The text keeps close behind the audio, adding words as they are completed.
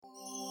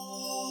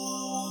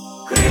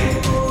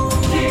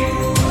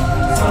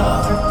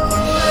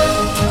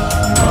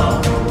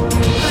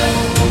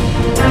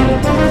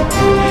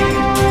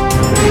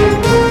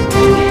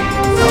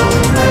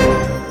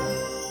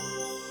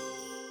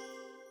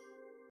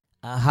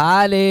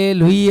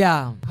Hallelujah,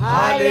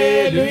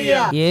 hallelujah,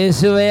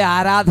 യേശുവേ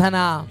ആരാധന.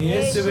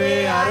 യേശുവേ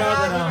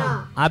ആരാധന.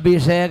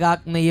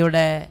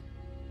 അഭിഷേകാഗ്നിയുടെ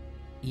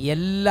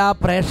എല്ലാ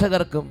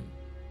പ്രേക്ഷകർക്കും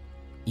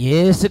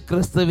യേശു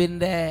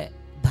ക്രിസ്തുവിൻ്റെ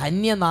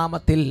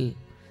ധന്യനാമത്തിൽ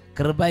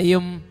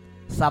കൃപയും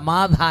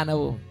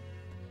സമാധാനവും.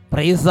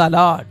 Price the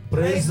Lord,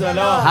 praise the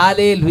Lord,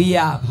 ഹല്ലേലൂയ,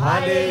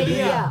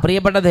 ഹല്ലേലൂയ.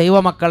 പ്രിയപ്പെട്ട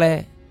ദൈവമക്കളെ,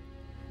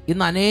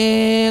 ഇന്ന്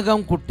അനേകം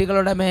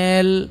കുട്ടികളുടെ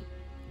മേൽ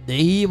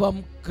ദൈവം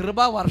കൃപ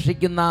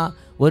വർഷിക്കുന്ന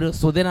ഒരു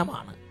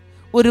സുദിനമാണ്.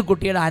 ഒരു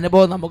കുട്ടിയുടെ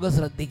അനുഭവം നമുക്ക്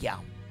ശ്രദ്ധിക്കാം.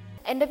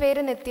 എൻ്റെ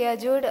പേര് നിത്യ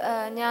ജൂഡ്.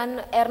 ഞാൻ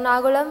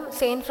എറണാകുളം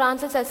സെയിൻറ്റ്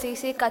ഫ്രാൻസിസ്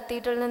അസീസി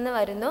കത്തീഡ്രലിൽ നിന്ന്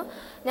വരുന്നു.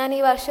 ഞാൻ ഈ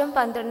വർഷം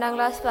 12ാം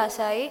ക്ലാസ്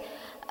പാസ്സായി.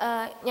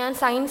 ഞാൻ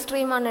സയൻസ്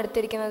സ്ട്രീമാണ്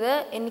എടുത്തിരിക്കുന്നത്.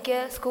 എനിക്ക്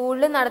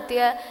സ്കൂളിൽ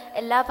നടത്തിയ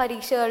എല്ലാ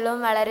പരീക്ഷകളിലും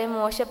വളരെ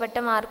മോശപ്പെട്ട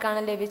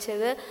മാർക്കാണ്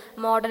ലഭിച്ചത്.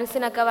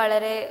 മോഡൽസിനൊക്കെ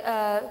വളരെ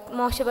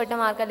മോശപ്പെട്ട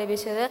മാർക്കാണ്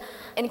ലഭിച്ചത്.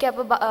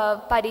 എനിക്കപ്പോൾ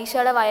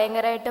പരീക്ഷകളെ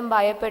ഭയങ്കരമായിട്ടും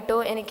ഭയപ്പെട്ടു.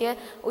 എനിക്ക്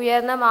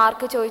ഉയർന്ന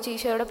മാർക്ക് ചോദിച്ച്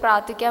ഈശോയോട്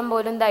പ്രാർത്ഥിക്കാൻ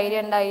പോലും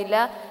ധൈര്യം ഉണ്ടായില്ല.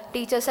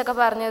 ടീച്ചേഴ്സൊക്കെ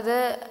പറഞ്ഞത്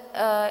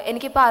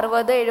എനിക്കിപ്പോൾ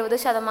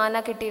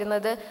 60-70%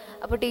 കിട്ടിയിരുന്നത്.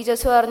 അപ്പോൾ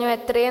ടീച്ചേഴ്സ് പറഞ്ഞു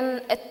എത്രയും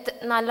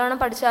നല്ലോണം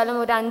പഠിച്ചാലും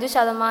ഒരു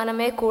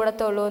 5%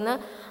 കൂടത്തുള്ളൂ എന്ന്.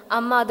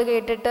 അമ്മ അത്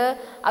കേട്ടിട്ട്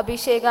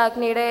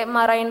അഭിഷേകാഗ്നിയുടെ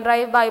മറൈൻ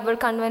ഡ്രൈവ് ബൈബിൾ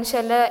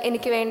കൺവെൻഷനിൽ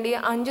എനിക്ക് വേണ്ടി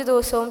 5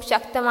 ദിവസവും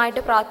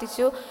ശക്തമായിട്ട്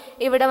പ്രാർത്ഥിച്ചു.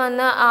 ഇവിടെ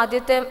വന്ന്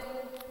ആദ്യത്തെ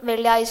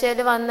വെള്ളിയാഴ്ചയിൽ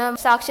വന്ന്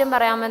സാക്ഷ്യം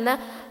പറയാമെന്ന്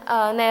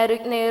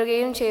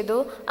നേരുകയും ചെയ്തു.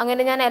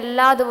 അങ്ങനെ ഞാൻ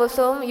എല്ലാ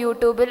ദിവസവും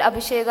യൂട്യൂബിൽ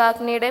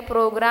അഭിഷേകാഗ്നിയുടെ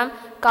പ്രോഗ്രാം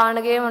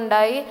കാണുകയും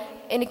ഉണ്ടായി.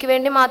 എനിക്ക്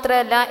വേണ്ടി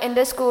മാത്രമല്ല,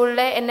 എൻ്റെ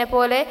സ്കൂളിലെ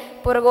എന്നെപ്പോലെ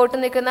പുറകോട്ട്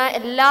നിൽക്കുന്ന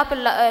എല്ലാ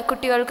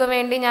കുട്ടികൾക്കും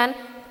വേണ്ടി ഞാൻ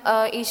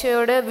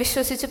ഈശോയോട്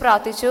വിശ്വസിച്ച്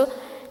പ്രാർത്ഥിച്ചു.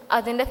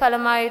 അതിൻ്റെ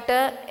ഫലമായിട്ട്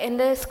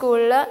എൻ്റെ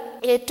സ്കൂളിൽ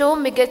ഏറ്റവും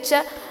മികച്ച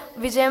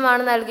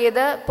വിജയമാണ്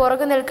നൽകിയത്.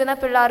 പുറകെ നിൽക്കുന്ന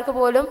പിള്ളേർക്ക്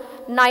പോലും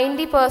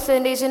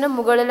 90%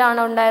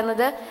 മുകളിലാണ്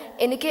ഉണ്ടായിരുന്നത്.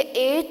 എനിക്ക്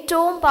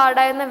ഏറ്റവും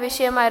പാടായിരുന്ന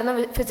വിഷയമായിരുന്നു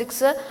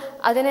ഫിസിക്സ്.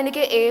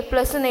 അതിനെനിക്ക് A+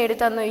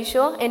 നേടിത്തന്നു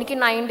ഈശോ. എനിക്ക്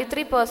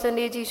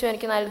 93% ഈശോ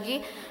എനിക്ക് നൽകി.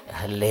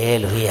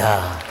 ഹല്ലേലൂയ.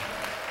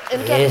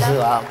 യേശു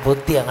ആ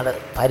ബുദ്ധി അങ്ങോട്ട്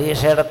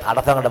പരീക്ഷയുടെ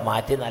തടസ്സം അങ്ങോട്ട്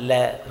മാറ്റി നല്ല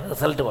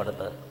റിസൾട്ട്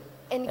കൊടുത്ത്.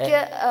 എനിക്ക്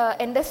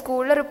എൻ്റെ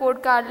സ്കൂളിലെ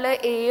റിപ്പോർട്ട് കാർഡിൽ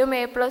Aയും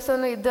A+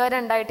 ഒന്നും ഇതുവരെ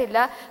ഉണ്ടായിട്ടില്ല.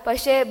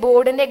 പക്ഷേ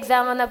ബോർഡിൻ്റെ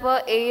എക്സാം വന്നപ്പോൾ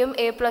Aയും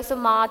A+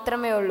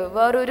 മാത്രമേ ഉള്ളൂ.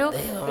 വേറൊരു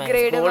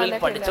ഗ്രേഡ്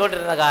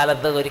പഠിച്ചുകൊണ്ടിരുന്ന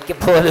കാലത്ത് ഒരിക്കൽ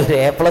പോലും ഒരു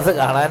A+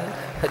 കാണാൻ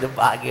ഒരു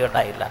ഭാഗ്യം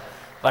ഉണ്ടായില്ല.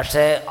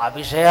 പക്ഷേ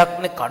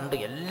അഭിഷേകാഗ്നി കണ്ട്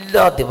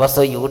എല്ലാ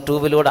ദിവസവും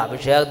യൂട്യൂബിലൂടെ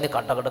അഭിഷേകാഗ്നി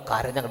കണ്ടങ്ങോട്ട്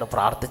കരഞ്ഞങ്ങോട്ട്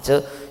പ്രാർത്ഥിച്ച്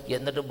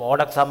എന്നിട്ട്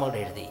ബോർഡ് എക്സാം അങ്ങോട്ട്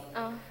എഴുതി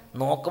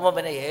നോക്കുമ്പോൾ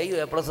പിന്നെ Aയും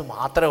A+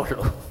 മാത്രമേ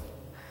ഉള്ളൂ.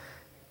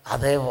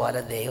 അതേപോലെ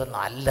ദൈവം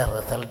നല്ല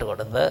റിസൾട്ട്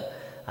കൊടുത്ത്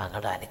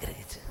അങ്ങോട്ട്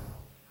അനുഗ്രഹിച്ചു.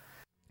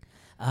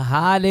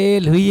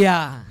 Hallelujah,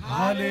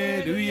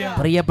 hallelujah.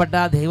 പ്രിയപ്പെട്ട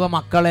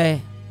ദൈവമക്കളെ,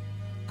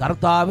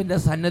 കർത്താവിൻ്റെ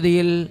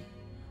സന്നിധിയിൽ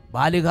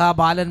ബാലികാ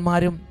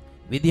ബാലന്മാരും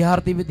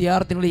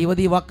വിദ്യാർത്ഥിനികൾ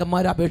യുവതി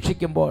യുവാക്കന്മാരും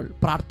അപേക്ഷിക്കുമ്പോൾ,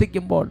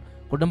 പ്രാർത്ഥിക്കുമ്പോൾ,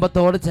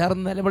 കുടുംബത്തോട്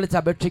ചേർന്ന് നിലവിളിച്ച്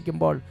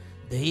അപേക്ഷിക്കുമ്പോൾ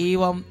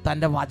ദൈവം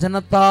തൻ്റെ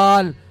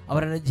വചനത്താൽ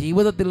അവരുടെ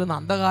ജീവിതത്തിൽ നിന്ന്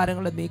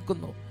അന്ധകാരങ്ങളെ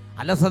നീക്കുന്നു,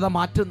 അലസത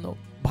മാറ്റുന്നു,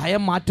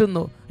 ഭയം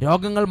മാറ്റുന്നു,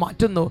 രോഗങ്ങൾ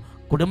മാറ്റുന്നു,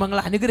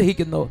 കുടുംബങ്ങളെ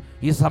അനുഗ്രഹിക്കുന്നു.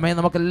 ഈ സമയം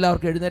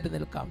നമുക്കെല്ലാവർക്കും എഴുന്നേറ്റ്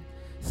നിൽക്കാം.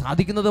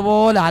 സാധിക്കുന്നത്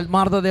പോലെ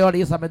ആത്മാർത്ഥതയോടെ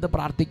ഈ സമയത്ത്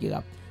പ്രാർത്ഥിക്കുക.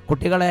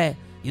 കുട്ടികളെ,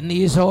 ഇന്ന്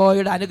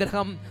ഈശോയുടെ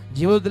അനുഗ്രഹം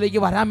ജീവിതത്തിലേക്ക്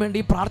വരാൻ വേണ്ടി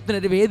പ്രാർത്ഥന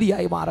ഒരു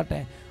വേദിയായി മാറട്ടെ.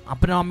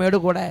 അപ്പനും അമ്മയോട്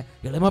കൂടെ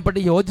എളിമപ്പെട്ട്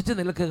യോജിച്ച്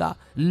നിൽക്കുക.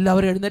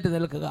 എല്ലാവരും എഴുന്നേറ്റ്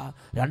നിൽക്കുക.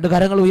 2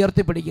 കരങ്ങൾ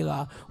ഉയർത്തിപ്പിടിക്കുക.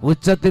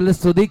 ഉച്ചത്തിൽ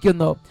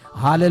സ്തുതിക്കുന്നു.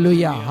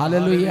 ഹല്ലേലൂയ,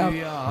 ഹല്ലേലൂയ,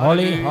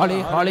 ഹോളി ഹോളി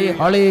ഹോളി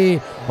ഹോളി.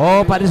 ഓ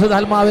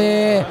പരിശുദ്ധാത്മാവേ,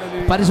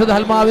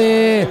 പരിശുദ്ധാത്മാവേ,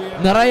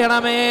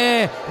 നിറയണമേ,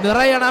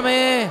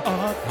 നിറയണമേ.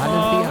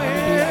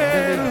 ഹല്ലേലൂയ,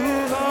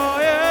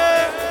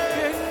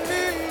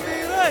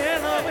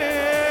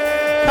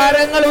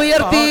 കരങ്ങൾ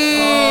ഉയർത്തി.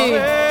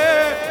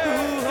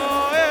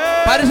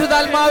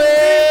 പരിശുദ്ധാത്മാവേ,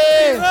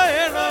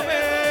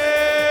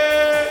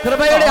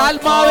 കൃപയുടെ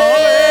ആത്മാവേ,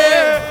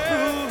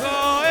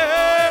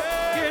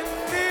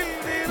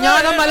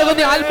 ജ്ഞാനം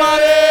നൽകുന്ന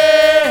ആത്മാവേ,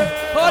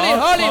 ഹോളി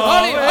ഹോളി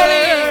ഹോളി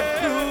ഹോളി.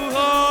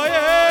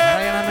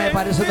 പറയണമേ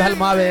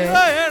പരിശുദ്ധാത്മാവേ,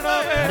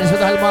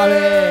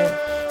 പരിശുദ്ധാത്മാവേ,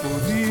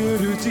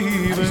 പുതിയൊരു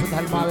ജീവൻ,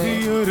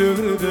 പുതിയൊരു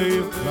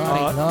ഹൃദയം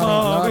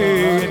ആത്മാവേ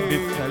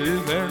എന്നിൽ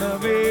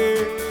നൽകണമേ.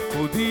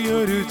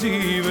 പുതിയൊരു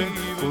ജീവൻ,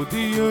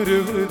 പുതിയൊരു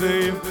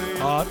ഹൃദയം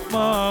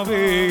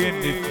ആത്മാവേ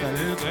എന്നിൽ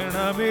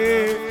നൽകണമേ.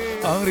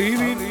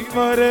 അറിവിൻ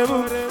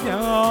വരവും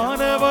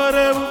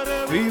ജ്ഞാനവരവും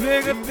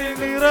വിവേകത്തിൻ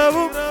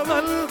നിറവും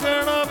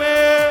നൽകണമേ.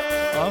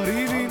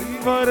 അറിവിൻ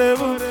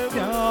വരവും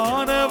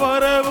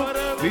ജ്ഞാനവരവും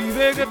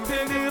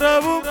വിവേകത്തിൻ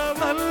നിറവും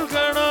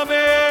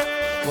നൽകണമേ.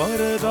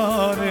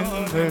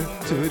 വരദാനങ്ങൾ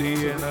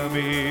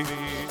ചൊരിയണമേ.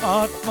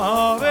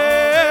 ആത്മാവേ,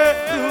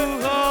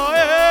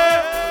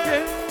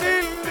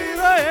 എന്നിൽ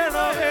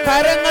നിറയണമേ.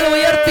 കരങ്ങൾ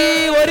ഉയർത്തി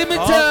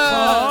ഒരുമിച്ച്.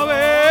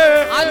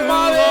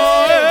 ആത്മാവേ,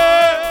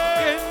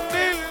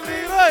 എന്നിൽ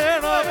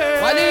നിറയണമേ.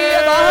 വലിയ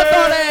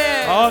ദാഹത്തോടെ.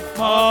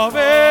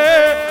 ആത്മാവേ,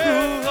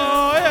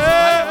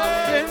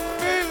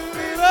 എന്നിൽ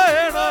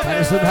നിറയണമേ.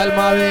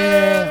 പരിശുദ്ധാത്മാവേ,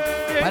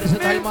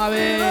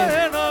 പരിശുദ്ധാത്മാവേ,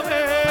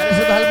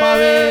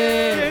 പരിശുദ്ധാത്മാവേ.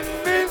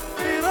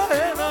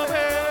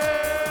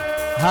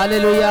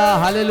 ഹല്ലേലൂയ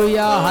ഹല്ലേലൂയ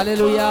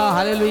ഹല്ലേലൂയ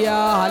ഹല്ലേലൂയ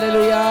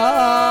ഹല്ലേലൂയ.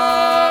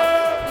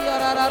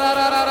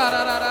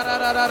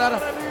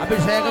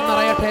 അഭിഷേകം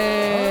നിറയട്ടെ,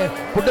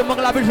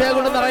 കുടുംബങ്ങൾ അഭിഷേകം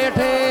കൊണ്ട്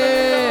നിറയട്ടെ,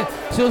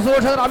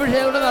 ശുശ്രൂഷകർ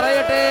അഭിഷേകം കൊണ്ട്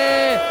നിറയട്ടെ,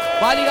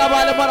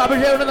 ബാലികാബാലന്മാർ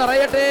അഭിഷേകം കൊണ്ട്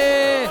നിറയട്ടെ,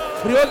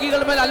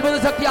 രോഗികൾ മേൽ അത്ഭുത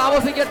ശക്തി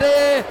ആവസിക്കട്ടെ,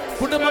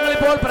 കുടുംബങ്ങൾ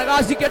ഇപ്പോൾ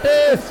പ്രകാശിക്കട്ടെ,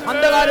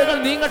 അന്ധകാരങ്ങൾ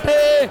നീങ്ങട്ടെ,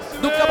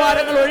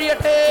 ദുഃഖഭാരങ്ങൾ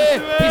ഒഴിയട്ടെ,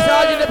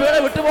 പിശാചിന്റെ പീഡ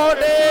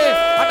വിട്ടുപോകട്ടെ,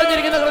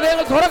 അടഞ്ഞിരിക്കുന്ന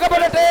ഹൃദയങ്ങൾ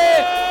തുറക്കപ്പെടട്ടെ.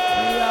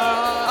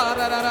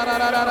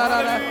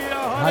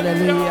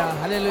 ഹല്ലേലൂയ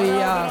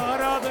ഹല്ലേലൂയ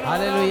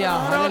ഹല്ലേലൂയ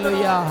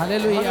ഹല്ലേലൂയ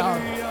ഹല്ലേലൂയ.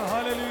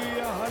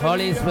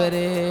 Holy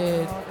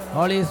spirit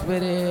holy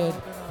spirit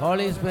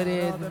holy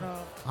spirit,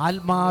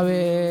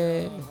 ആത്മാവേ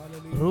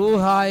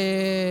റൂഹായേ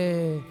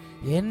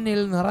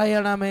എന്നിൽ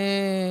നിറയണമേ.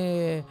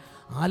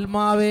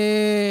 ആത്മാവേ,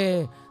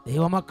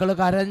 ദൈവമക്കൾ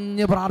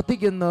കരഞ്ഞ്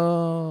പ്രാർത്ഥിക്കുന്നു.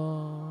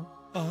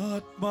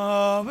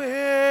 ആത്മാവേ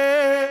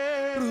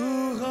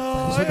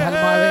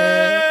പരിശുദ്ധാത്മാവേ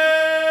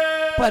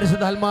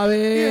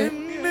പരിശുദ്ധാത്മാവേ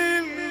എന്നിൽ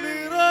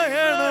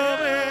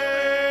നിറയണമേ.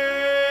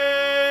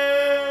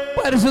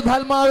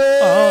 പരിശുദ്ധാത്മാവേ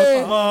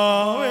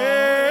ആത്മാവേ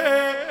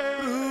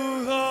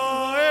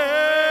റൂഹായേ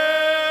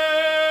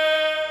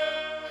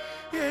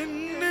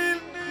എന്നിൽ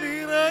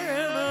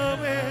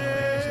നിറയണമേ.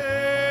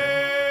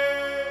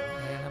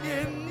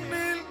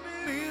 എന്നിൽ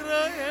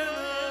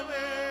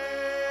നിറയണമേ.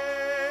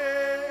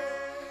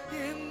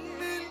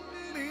 എന്നിൽ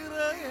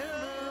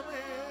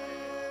നിറയണമേ.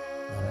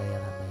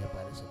 നിറയണമേ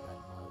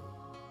പരിശുദ്ധാത്മാവേ.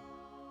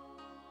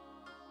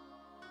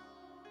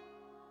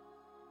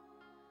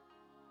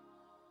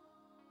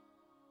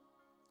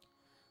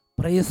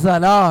 Praise the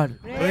Lord.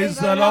 Praise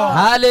the Lord.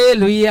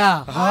 Hallelujah.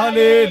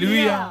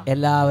 Hallelujah.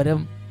 എല്ലാവരും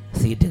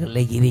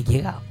സീറ്റുകളിലേക്ക്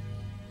ഇരിക്കുക.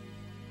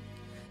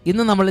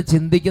 ഇന്ന് നമ്മൾ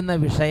ചിന്തിക്കുന്ന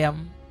വിഷയം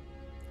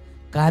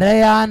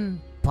കരയാൻ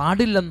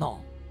പാടില്ലെന്നോ.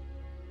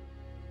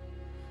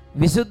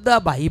 വിശുദ്ധ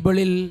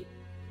ബൈബിളിൽ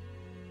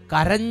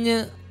കരഞ്ഞ്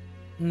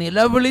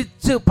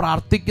നിലവിളിച്ച്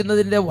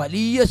പ്രാർത്ഥിക്കുന്നതിൻ്റെ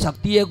വലിയ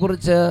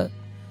ശക്തിയെക്കുറിച്ച്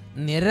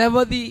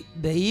നിരവധി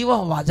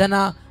ദൈവവചന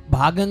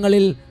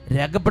ഭാഗങ്ങളിൽ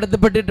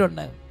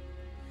രേഖപ്പെടുത്തപ്പെട്ടിട്ടുണ്ട്.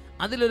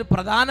 അതിലൊരു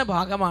പ്രധാന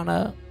ഭാഗമാണ്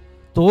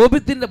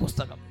തോബിത്തിൻ്റെ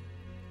പുസ്തകം.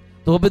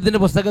 തോബിത്തിൻ്റെ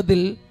പുസ്തകത്തിൽ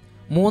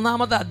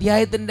 3-ാമത്തെ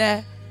അധ്യായത്തിൻ്റെ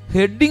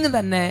ഹെഡിങ്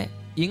തന്നെ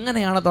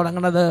ഇങ്ങനെയാണ്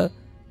തുടങ്ങുന്നത്: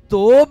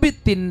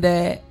 തോബിത്തിൻ്റെ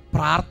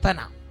പ്രാർത്ഥന.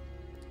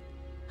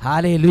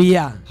 ഹല്ലേലൂയ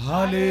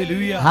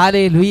ഹല്ലേലൂയ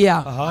ഹല്ലേലൂയ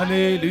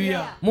ഹല്ലേലൂയ.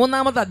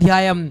 3-ാമത്തെ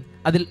അധ്യായം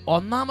അതിൽ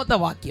 1-ാമത്തെ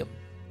വാക്യം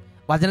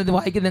വചനത്തിൽ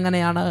വായിക്കുന്നത്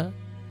എങ്ങനെയാണ്: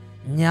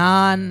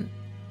 ഞാൻ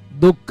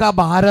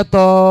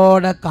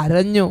ദുഃഖഭാരത്തോടെ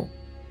കരഞ്ഞു,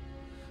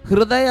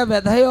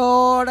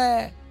 ഹൃദയവ്യഥയോടെ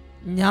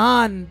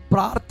ഞാൻ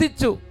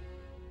പ്രാർത്ഥിച്ചു.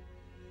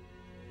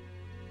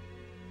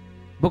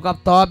 Book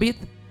of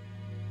Tobit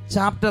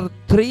chapter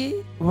 3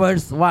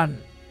 verse 1.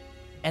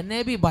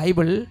 NAB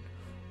Bible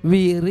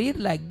we read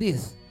like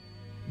this: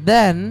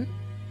 Then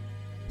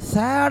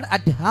sad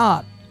at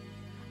heart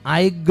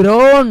I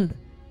groaned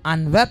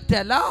and wept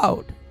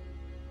aloud.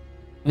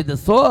 With the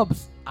sobs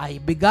I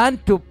began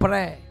to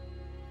pray.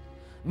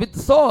 With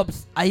sobs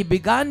I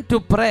began to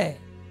pray.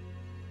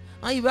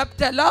 I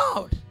wept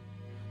aloud.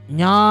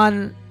 ഞാൻ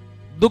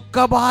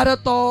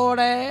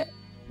ദുഃഖഭാരത്തോടെ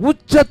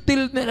ഉച്ചത്തിൽ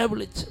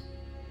നിലവിളിച്ചു.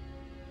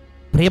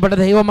 പ്രിയപ്പെട്ട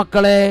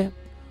ദൈവമക്കളെ,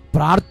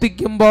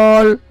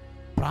 പ്രാർത്ഥിക്കുമ്പോൾ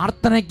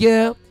പ്രാർത്ഥനയ്ക്ക്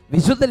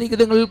വിശുദ്ധ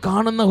ലിഖിതങ്ങളിൽ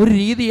കാണുന്ന ഒരു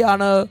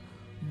രീതിയാണ്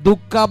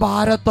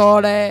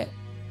ദുഃഖഭാരത്തോടെ,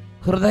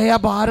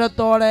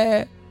 ഹൃദയഭാരത്തോടെ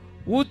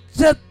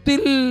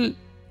ഉച്ചത്തിൽ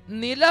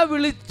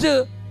നിലവിളിച്ച്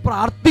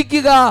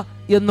പ്രാർത്ഥിക്കുക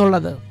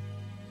എന്നുള്ളത്.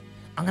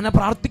 അങ്ങനെ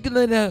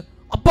പ്രാർത്ഥിക്കുന്നതിന്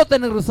അപ്പോൾ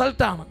തന്നെ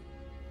റിസൾട്ടാണ്.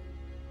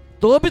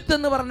 തോബിത്ത്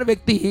എന്ന് പറഞ്ഞ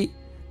വ്യക്തി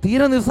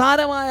തീരെ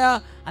നിസ്സാരമായ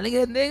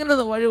അല്ലെങ്കിൽ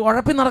എന്തെങ്കിലും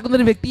ഉഴപ്പി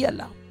നടക്കുന്നൊരു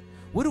വ്യക്തിയല്ല.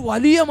 ഒരു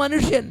വലിയ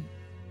മനുഷ്യൻ,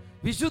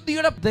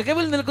 വിശുദ്ധിയുടെ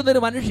തികവിൽ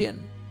നിൽക്കുന്നൊരു മനുഷ്യൻ,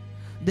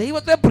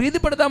 ദൈവത്തെ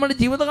പ്രീതിപ്പെടുത്താൻ വേണ്ടി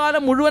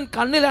ജീവിതകാലം മുഴുവൻ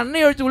കണ്ണിൽ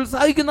എണ്ണയൊഴിച്ച്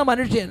ഉത്സാഹിക്കുന്ന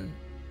മനുഷ്യൻ,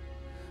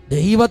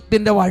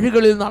 ദൈവത്തിൻ്റെ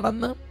വഴികളിൽ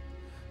നടന്ന്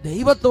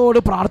ദൈവത്തോട്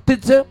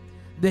പ്രാർത്ഥിച്ച്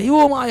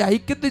ദൈവവുമായി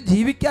ഐക്യത്തിൽ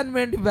ജീവിക്കാൻ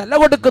വേണ്ടി വില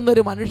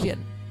കൊടുക്കുന്നൊരു മനുഷ്യൻ.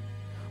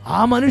 ആ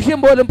മനുഷ്യൻ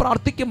പോലും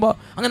പ്രാർത്ഥിക്കുമ്പോൾ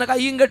അങ്ങനെ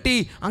കയ്യും കെട്ടി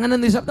അങ്ങനെ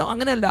നിശബ്ദം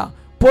അങ്ങനെയല്ല,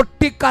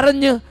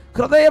 പൊട്ടിക്കരഞ്ഞ്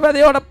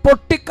ഹൃദയവേദയോടെ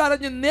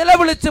പൊട്ടിക്കരഞ്ഞ്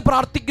നിലവിളിച്ച്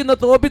പ്രാർത്ഥിക്കുന്ന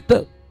Tobit.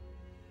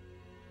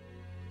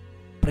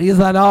 Praise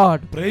the Lord.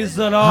 Praise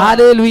the Lord.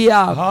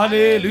 Hallelujah.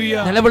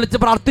 Hallelujah. നിലവിളിച്ച്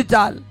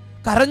പ്രാർത്ഥിച്ചാൽ,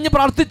 കരഞ്ഞ്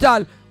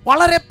പ്രാർത്ഥിച്ചാൽ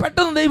വളരെ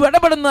പെട്ടെന്ന് ദൈവം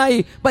ഇടപെടുന്നതായി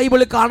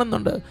ബൈബിളിൽ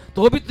കാണുന്നുണ്ട്.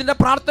 തോബിത്തിന്റെ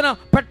പ്രാർത്ഥന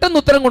പെട്ടെന്ന്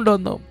ഉത്തരം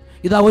കൊണ്ടുവന്നു.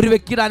 ഇതാ ഒരു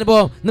വ്യക്തിയുടെ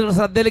അനുഭവം നിങ്ങളുടെ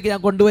ശ്രദ്ധയിലേക്ക്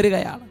ഞാൻ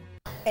കൊണ്ടുവരികയാണ്.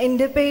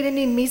 എൻ്റെ പേര്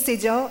നിമ്മി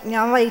സിജോ.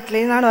 ഞാൻ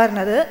വൈറ്റിലയിൽ നിന്നാണ്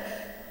വരുന്നത്.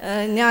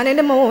 ഞാൻ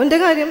എൻ്റെ മോൻ്റെ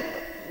കാര്യം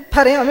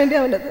പറയാൻ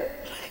വേണ്ടിയാണ് വന്നത്.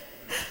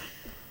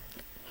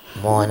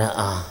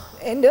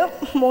 എൻ്റെ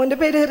മോൻ്റെ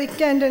പേര്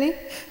റിക്ക് ആൻ്റണി.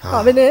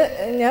 അവന്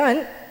ഞാൻ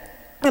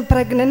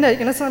പ്രഗ്നൻ്റ്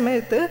ആയിരിക്കുന്ന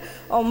സമയത്ത്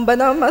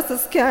 9-ാം മാസം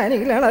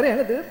സ്കാനിങ്ങിലാണ്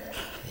അറിയണത്.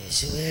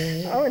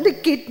 അവൻ്റെ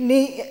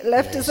കിഡ്നി,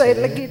 ലെഫ്റ്റ്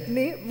സൈഡിലെ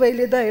കിഡ്നി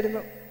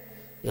വലുതായിരുന്നു.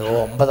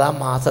 9-ാം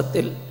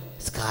മാസത്തിൽ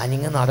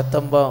സ്കാനിങ്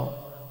നടത്തുമ്പോൾ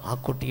ആ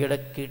കുട്ടിയുടെ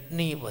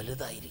കിഡ്നി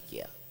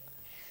വലുതായിരിക്കുക.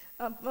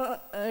 അപ്പോൾ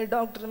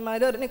ഡോക്ടർമാർ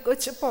പറഞ്ഞു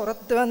കൊച്ച്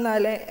പുറത്ത്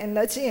വന്നാലേ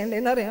എന്താ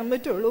ചെയ്യേണ്ടതെന്ന് അറിയാൻ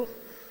പറ്റുള്ളൂ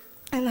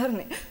എന്ന്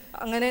പറഞ്ഞു.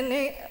 അങ്ങനെ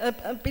തന്നെ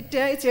പിറ്റേ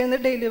ആഴ്ചയായിരുന്നു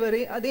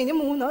ഡെലിവറി. അത് കഴിഞ്ഞ്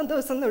 3-ാം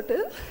ദിവസം തൊട്ട്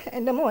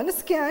എൻ്റെ മോനെ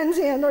സ്കാൻ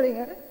ചെയ്യാൻ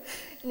തുടങ്ങിയാണ്.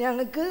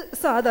 ഞങ്ങൾക്ക്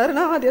സാധാരണ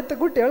ആദ്യത്തെ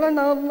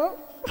കുട്ടികളുണ്ടാകുമ്പോൾ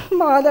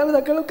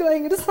മാതാപിതാക്കൾക്ക്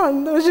ഭയങ്കര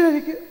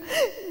സന്തോഷമായിരിക്കും.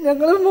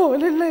 ഞങ്ങൾ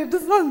മോനുള്ളതായിട്ട്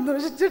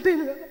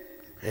സന്തോഷിച്ചിട്ടില്ല.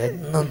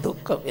 എന്നും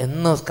ദുഃഖം,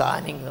 എന്നും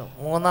സ്കാനിങ്.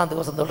 3-ാം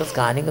ദിവസം തൊട്ട്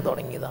സ്കാനിങ്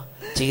തുടങ്ങിയതാ.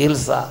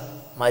 ചികിത്സ,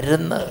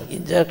 മരുന്ന്,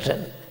 ഇഞ്ചക്ഷൻ.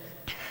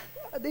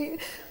 അത്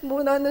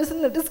 3-ാം ദിവസം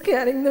തൊട്ട്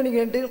സ്കാനിങ്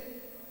തുടങ്ങിയിട്ട്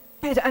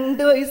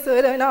 2 വയസ്സ്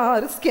വരെ അവൻ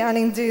 6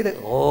 സ്കാനിങ് ചെയ്ത്.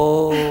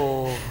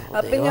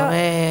 അപ്പൊ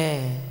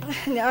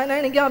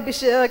ഞാനാണെങ്കിൽ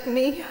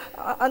അഭിഷേകാഗ്നി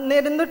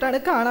അന്നേരം തൊട്ടാണ്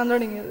കാണാൻ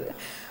തുടങ്ങിയത്.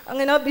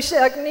 അങ്ങനെ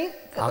അഭിഷേകാഗ്നി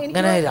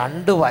അങ്ങനെ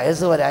 2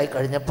 വയസ്സ് വരെ ആയി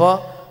കഴിഞ്ഞപ്പോൾ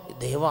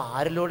ദൈവം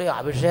ആരിലൂടെ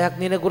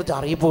അഭിഷേകാഗ്നിനെ കുറിച്ച്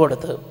അറിയിപ്പ്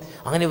കൊടുത്ത്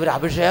അങ്ങനെ ഇവർ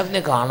അഭിഷേകാഗ്നി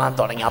കാണാൻ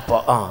തുടങ്ങി.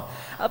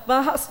 അപ്പൊ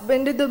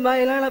ഹസ്ബൻഡ്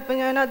ദുബായിലാണ്. അപ്പൊ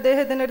ഞാൻ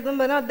അദ്ദേഹത്തിന്റെ അടുത്തും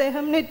പറഞ്ഞു,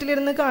 അദ്ദേഹം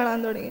നെറ്റിലിരുന്ന് കാണാൻ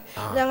തുടങ്ങി.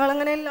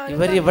 ഞങ്ങളങ്ങനെ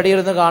ഇവർ ഇവിടെ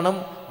ഇരുന്ന് കാണും,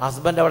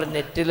 ഹസ്ബൻഡ് അവിടെ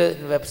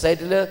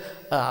വെബ്സൈറ്റിൽ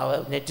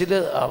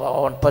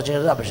ഓൺ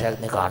ചെയ്ത്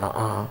അഭിഷേകാഗ്നി കാണാം.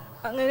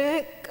 അങ്ങനെ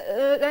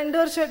 2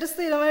 വർഷമായിട്ട്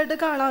സ്ഥിരമായിട്ട്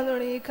കാണാൻ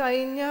തുടങ്ങി.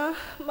 കഴിഞ്ഞ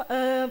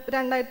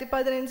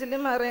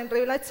 2015 മറൈൻ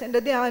ഡ്രൈവിൽ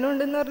അച്ഛൻ്റെ ധ്യാനം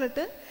ഉണ്ടെന്ന്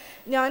പറഞ്ഞിട്ട്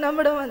ഞാൻ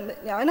അവിടെ വന്ന്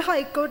ഞാൻ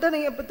ഹൈക്കോർട്ട്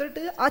ഇറങ്ങിയപ്പോൾ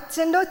തൊട്ട്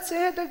അച്ഛൻ്റെ ഒച്ച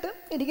കേട്ടിട്ട്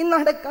എനിക്ക്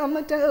നടക്കാൻ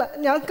പറ്റില്ല.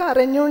 ഞാൻ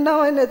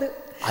കരഞ്ഞുകൊണ്ടാണ് വന്നത്.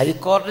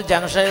 ഹൈക്കോർട്ട്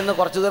ജംഗ്ഷനിൽ നിന്ന്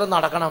കുറച്ചു ദൂരം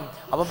നടക്കണം.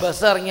 അപ്പം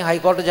ബസ് ഇറങ്ങി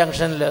ഹൈക്കോർട്ട്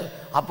ജംഗ്ഷനിൽ.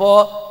 അപ്പോൾ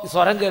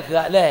സ്വരം കേൾക്കുക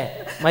അല്ലേ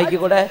മൈക്കിൽ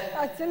കൂടെ?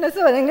 അച്ഛൻ്റെ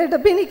സ്വരം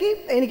കേട്ടപ്പോൾ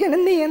എനിക്കെന്നെ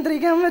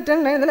നിയന്ത്രിക്കാൻ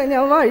പറ്റണ്ടായിരുന്നില്ല.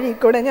 ഞാൻ വഴി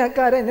കൂടെ ഞാൻ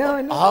കരഞ്ഞ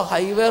ആ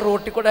ഹൈവേ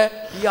റോട്ടിൽ കൂടെ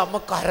ഈ അമ്മ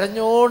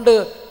കരഞ്ഞോണ്ട്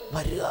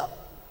വരിക.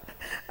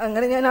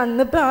 അങ്ങനെ ഞാൻ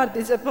അന്ന്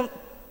പ്രാർത്ഥിച്ചപ്പം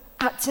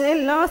അച്ഛൻ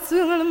എല്ലാ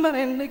അസുഖങ്ങളും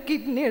പറയുന്നുണ്ട്,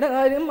 കിഡ്നിയുടെ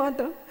കാര്യം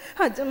മാത്രം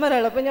അച്ഛൻ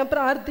പറയുള്ളൂ. അപ്പം ഞാൻ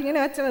പ്രാർത്ഥിക്കണേ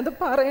അച്ഛനത്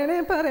പറയണേ.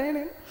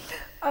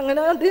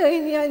 അങ്ങനെ അത്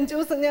കഴിഞ്ഞ് 5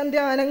 ദിവസം ഞാൻ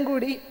ധ്യാനം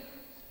കൂടി.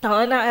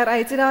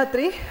 ഞായറാഴ്ച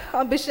രാത്രി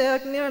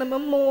അഭിഷേകാഗ്നി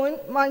കാണുമ്പോൾ മോൻ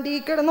വണ്ടി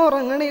കിടന്ന്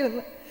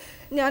ഉറങ്ങണിരുന്നു.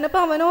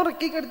 ഞാനപ്പോൾ അവനെ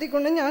ഉറക്കി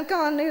കിടത്തിക്കൊണ്ട് ഞാൻ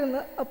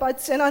കാണണിരുന്നു. അപ്പം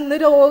അച്ഛൻ അന്ന്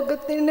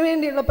രോഗത്തിന്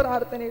വേണ്ടിയുള്ള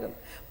പ്രാർത്ഥനയായിരുന്നു.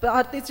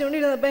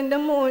 പ്രാർത്ഥിച്ചുകൊണ്ടിരുന്നപ്പോൾ എൻ്റെ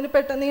മോന്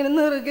പെട്ടെന്ന് ഇങ്ങനെ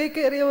നെറുകെ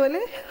കയറിയ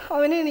പോലെ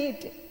അവൻ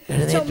എണീറ്റ്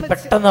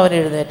പെട്ടെന്ന് അവൻ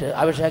എഴുന്നേറ്റ്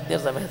അഭിഷേകാഗ്നി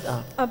സമയത്ത്.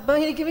 അപ്പം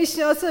എനിക്ക്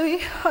വിശ്വാസമായി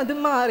അത്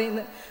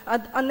മാറിയെന്ന്.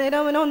 അന്നേരം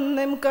അവന്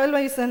 1.25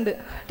 വയസ്സുണ്ട്.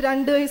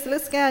 2 വയസ്സിൽ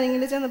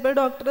സ്കാനിങ്ങിന് ചെന്നപ്പോൾ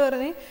ഡോക്ടർ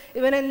പറഞ്ഞ്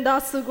ഇവൻ എന്താ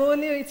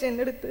അസുഖമെന്ന് ചോദിച്ചു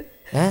എൻ്റെ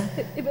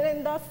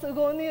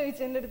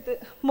അടുത്ത്.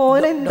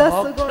 മോൻ എന്താ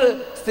അസുഖം?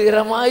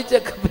 സ്ഥിരമായി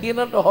ചെക്കപ്പ്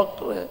ചെയ്യുന്ന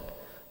ഡോക്ടർ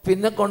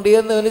പിന്നെ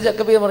കൊണ്ടുചെന്ന് ഇവന്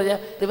ചെക്കപ്പ് ചെയ്യാൻ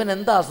പറഞ്ഞാൽ ഇവൻ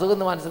എന്താ അസുഖം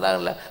എന്ന്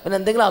മനസ്സിലാകില്ല. ഇവൻ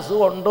എന്തെങ്കിലും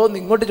അസുഖം ഉണ്ടോ എന്ന്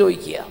ഇങ്ങോട്ട്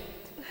ചോദിക്കുക.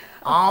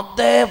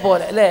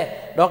 അതേപോലെ അല്ലേ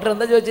ഡോക്ടർ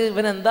എന്താ ചോദിച്ചത്?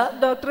 ഇവൻ എന്താ?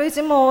 ഡോക്ടർ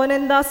ചോദിച്ചു മോൻ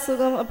എന്താ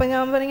അസുഖം? അപ്പം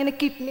ഞാൻ പറഞ്ഞു ഇങ്ങനെ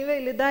കിഡ്നി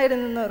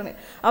വലുതായിരുന്നു എന്ന് പറഞ്ഞു.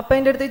 അപ്പം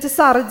എൻ്റെ അടുത്ത് ചോദിച്ചു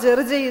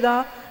സർജറി ചെയ്താ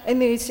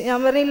എന്ന് ചോദിച്ചു. ഞാൻ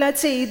പറഞ്ഞില്ല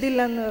ചെയ്തില്ല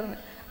എന്ന് പറഞ്ഞു.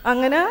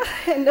 അങ്ങനെ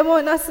എൻ്റെ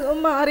മോൻ അസുഖം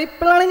മാറി.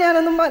 ഇപ്പോഴാണ്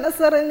ഞാനൊന്നും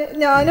മനസ്സറിഞ്ഞ്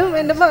ഞാനും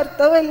എൻ്റെ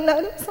ഭർത്താവും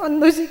എല്ലാവരും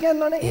സന്തോഷിക്കാൻ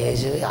തുടങ്ങി.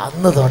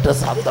 അന്ന് തൊട്ട്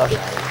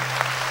സന്തോഷമായി.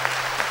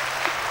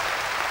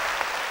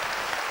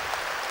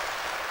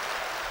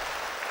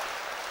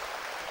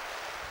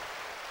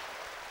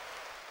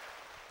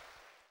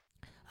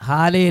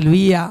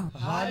 ഹല്ലേലൂയ.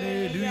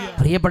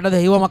 പ്രിയപ്പെട്ട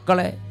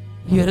ദൈവമക്കളെ,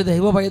 ഈ ഒരു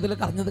ദൈവ പൈതൽ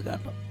കരഞ്ഞത്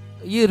കേട്ടോ?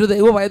 ഈ ഒരു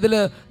ദൈവ പൈതൽ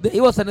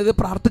ദൈവസന്നിധി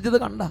പ്രാർത്ഥിച്ചത്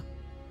കണ്ട?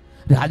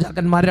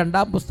 രാജാക്കന്മാർ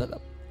 2-ാം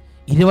പുസ്തകം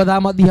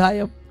 20-ാം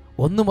അധ്യായം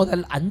 1 മുതൽ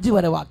 5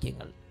 വരെ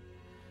വാക്യങ്ങൾ.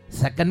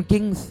 2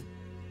 Kings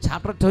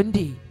chapter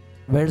 20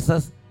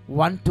 verses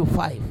 1 to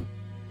 5.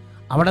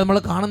 അവിടെ നമ്മൾ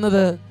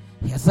കാണുന്നത്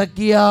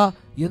ഹെസക്കിയ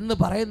എന്ന്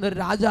പറയുന്ന ഒരു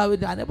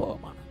രാജാവിൻ്റെ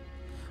അനുഭവമാണ്.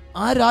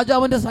 ആ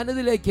രാജാവിൻ്റെ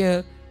സന്നിധിയിലേക്ക്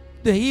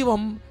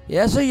ദൈവം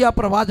യേശയ്യാ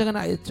പ്രവാചകൻ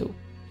അയച്ചു.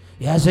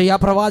 യേശയ്യാ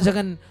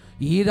പ്രവാചകൻ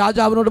ഈ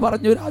രാജാവിനോട്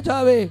പറഞ്ഞു,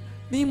 രാജാവേ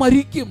നീ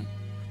മരിക്കും,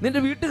 നിന്റെ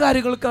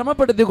വീട്ടുകാര്യങ്ങൾ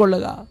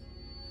ക്രമപ്പെടുത്തിക്കൊള്ളുക.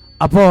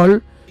 അപ്പോൾ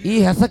ഈ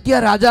ഹെസക്കിയ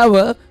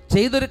രാജാവ്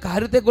ചെയ്തൊരു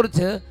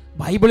കാര്യത്തെക്കുറിച്ച്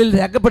ബൈബിളിൽ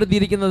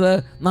രേഖപ്പെടുത്തിയിരിക്കുന്നത്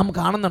നാം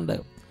കാണുന്നുണ്ട്.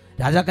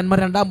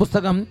 രാജാക്കന്മാർ 2-ാം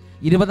പുസ്തകം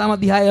 20-ാം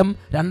അധ്യായം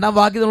 2-ാം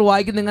വാക്യം നമ്മൾ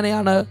വായിക്കുന്നത്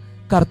ഇങ്ങനെയാണ്: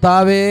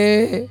 കർത്താവേ,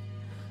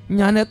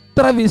 ഞാൻ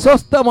എത്ര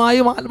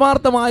വിശ്വസ്തമായും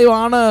ആത്മാർത്ഥമായും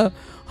ആണ്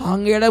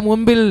അങ്ങയുടെ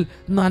മുമ്പിൽ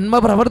നന്മ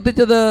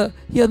പ്രവർത്തിച്ചത്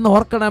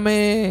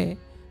എന്നോർക്കണമേ.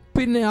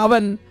 പിന്നെ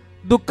അവൻ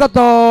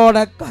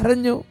ദുഃഖത്തോടെ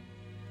കരഞ്ഞു.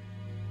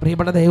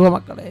 പ്രിയപ്പെട്ട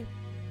ദൈവമക്കളെ,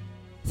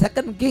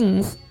 2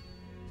 Kings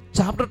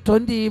chapter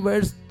 20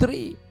 verse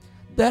 3,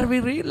 there we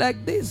read like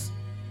this: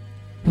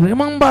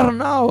 Remember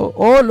now,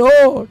 O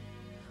Lord,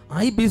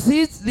 I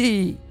beseech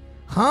thee,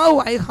 how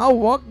I have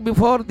walked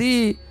before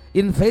thee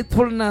in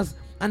faithfulness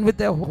and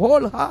with a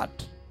whole heart,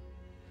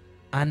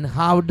 and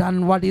have done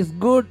what is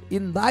good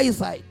in thy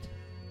sight.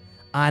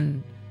 And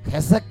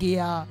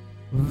Hezekiah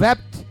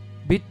wept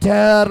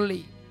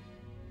bitterly.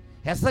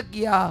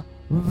 Hezekiah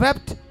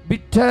wept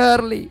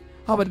bitterly.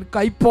 അവൻ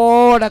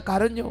കൈപ്പോടെ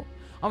കരഞ്ഞു,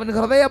 അവൻ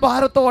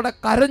ഹൃദയഭാരത്തോടെ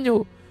കരഞ്ഞു,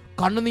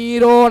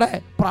 കണ്ണുനീരോടെ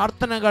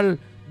പ്രാർത്ഥനകൾ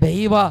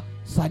ദൈവ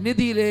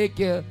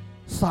സന്നിധിയിലേക്ക്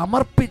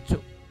സമർപ്പിച്ചു.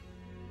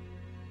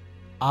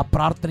 ആ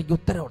പ്രാർത്ഥനയ്ക്ക്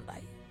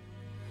ഉത്തരവുണ്ടായി.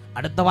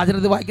 അടുത്ത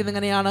വചനത്തിൽ വായിക്കുന്നത്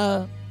എങ്ങനെയാണ്?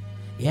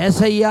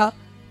 യേശയ്യ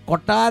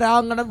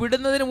കൊട്ടാരാങ്കണം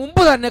വിടുന്നതിന്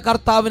മുമ്പ് തന്നെ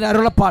കർത്താവിന്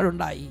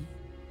അരുളപ്പാടുണ്ടായി.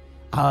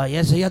 ആ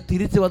യേശയ്യ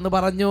തിരിച്ചു വന്ന്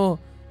പറഞ്ഞു,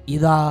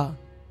 ഇതാ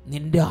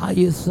നിന്റെ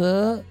ആയുസ്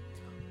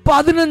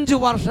 15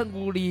 വർഷം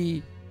കൂടി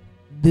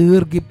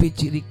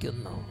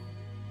ദീർഘിപ്പിച്ചിരിക്കുന്നു.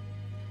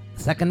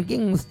 2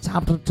 Kings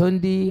chapter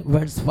 20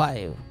 verse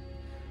 5.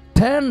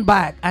 Turn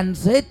back and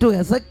say to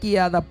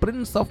Hezekiah, the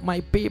prince of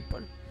my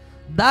people,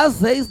 thus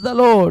says the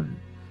Lord,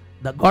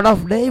 the God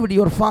of David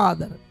your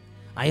father,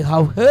 I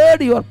have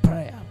heard your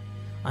prayer,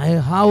 I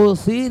have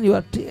seen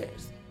your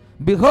tears.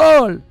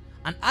 Behold,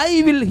 and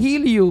I will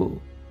heal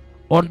you.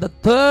 On the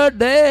third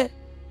day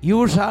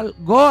you shall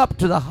go up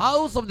to the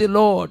house of the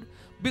Lord.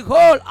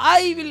 Behold,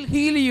 I will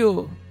heal you.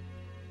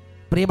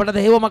 പ്രിയപ്പെട്ട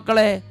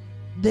ദൈവമക്കളെ,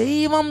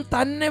 ദൈവം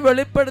തന്നെ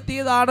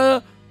വെളിപ്പെടുത്തിയതാണ്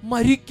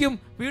മരിക്കും,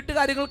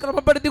 വീട്ടുകാര്യങ്ങൾ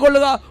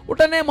ക്രമപ്പെടുത്തിക്കൊള്ളുക,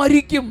 ഉടനെ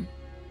മരിക്കും.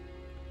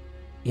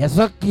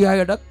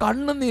 യെസക്കിയായുടെ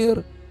കണ്ണുനീർ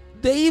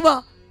ദൈവ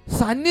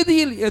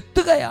സന്നിധിയിൽ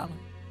എത്തുകയാണ്.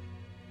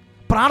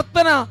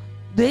 പ്രാർത്ഥന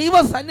ദൈവ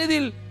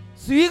സന്നിധിയിൽ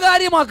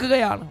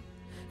സ്വീകാര്യമാക്കുകയാണ്.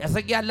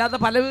 യെസക്കിയ അല്ലാതെ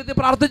പല വിധത്തിൽ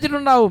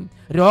പ്രാർത്ഥിച്ചിട്ടുണ്ടാവും.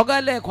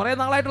 രോഗമല്ലേ, കുറേ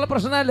നാളായിട്ടുള്ള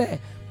പ്രശ്നമല്ലേ,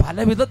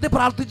 പല വിധത്തിൽ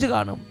പ്രാർത്ഥിച്ചു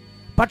കാണും.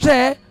 പക്ഷേ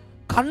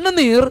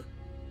കണ്ണുനീർ,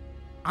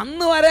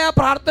 അന്ന് വരെ ആ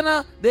പ്രാർത്ഥന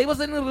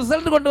ദൈവസന്നിധി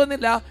റിസൾട്ട്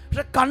കൊണ്ടുവന്നില്ല.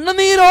 പക്ഷെ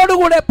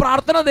കണ്ണുനീരോടുകൂടെ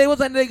പ്രാർത്ഥന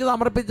ദൈവസന്നിധിക്ക്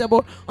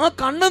സമർപ്പിച്ചപ്പോൾ ആ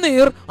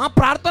കണ്ണുനീർ ആ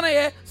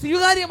പ്രാർത്ഥനയെ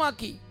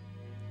സ്വീകാര്യമാക്കി.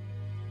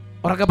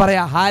 ഉറക്കെ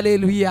പറയാ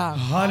ഹല്ലേലൂയ,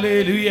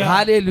 ഹല്ലേലൂയ,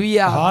 ഹല്ലേലൂയ,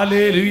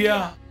 ഹല്ലേലൂയ.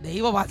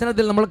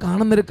 ദൈവവചനത്തിൽ നമ്മൾ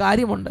കാണുന്നൊരു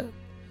കാര്യമുണ്ട്.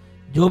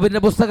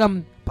 ജോബിന്റെ പുസ്തകം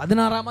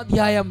 16-ാം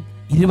അധ്യായം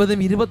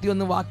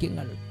 20-21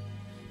 വാക്യങ്ങൾ.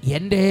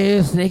 എൻ്റെ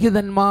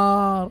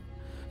സ്നേഹിതന്മാർ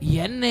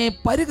എന്നെ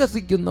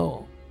പരിഹസിക്കുന്നു,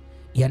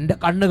 എൻ്റെ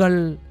കണ്ണുകൾ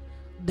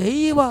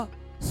ദൈവ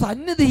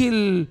സന്നിധിയിൽ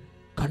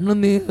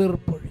കണ്ണുനീർ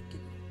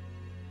പൊഴിക്കുന്നു.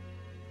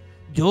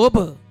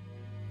 ജോബ്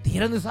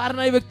തീരെ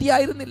നിസ്സാരനായ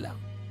വ്യക്തിയായിരുന്നില്ല,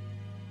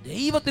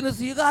 ദൈവത്തിന്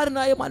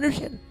സ്വീകാരനായ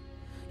മനുഷ്യൻ.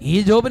 ഈ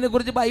ജോബിനെ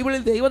കുറിച്ച്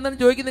ബൈബിളിൽ ദൈവം തന്നെ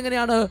ചോദിക്കുന്നത്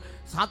എങ്ങനെയാണ്?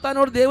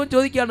 സാത്താനോട് ദൈവം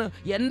ചോദിക്കുകയാണ്,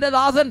 എൻ്റെ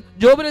ദാസൻ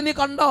ജോബിനെ നീ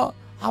കണ്ടോ?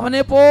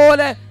 അവനെ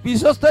പോലെ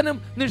വിശ്വസ്തനും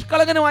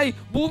നിഷ്കളങ്കനുമായി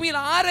ഭൂമിയിൽ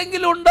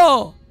ആരെങ്കിലും ഉണ്ടോ?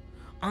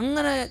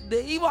 അങ്ങനെ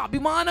ദൈവ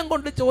അഭിമാനം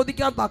കൊണ്ട്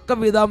ചോദിക്കാൻ തക്ക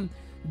വിധം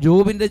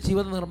ജോബിൻ്റെ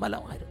ജീവിതം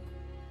നിർമ്മലമായിരുന്നു.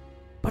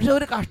 പക്ഷെ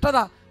ഒരു കഷ്ടത,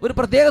 ഒരു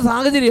പ്രത്യേക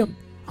സാഹചര്യം.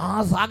 ആ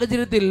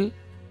സാഹചര്യത്തിൽ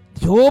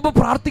ജോബ്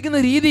പ്രാർത്ഥിക്കുന്ന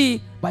രീതി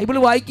ബൈബിൾ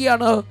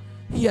വായിക്കുകയാണ്,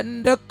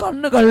 എൻ്റെ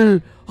കണ്ണുകൾ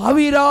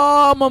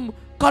അവിരാമം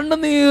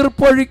കണ്ണുനീർ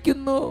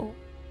പൊഴിക്കുന്നു.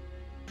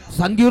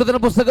 സങ്കീർത്തന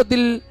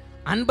പുസ്തകത്തിൽ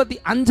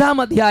 55-ാം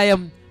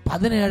അധ്യായം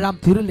 17-ാം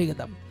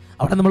തിരുലിഖിതം.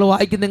 അവിടെ നമ്മൾ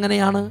വായിക്കുന്നത്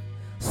എങ്ങനെയാണ്?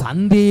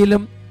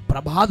 സന്ധ്യയിലും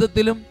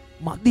പ്രഭാതത്തിലും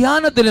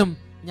മധ്യാഹ്നത്തിലും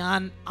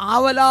ഞാൻ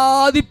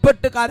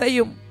ആവലാതിപ്പെട്ട്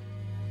കരയും,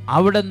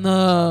 അവിടുന്ന്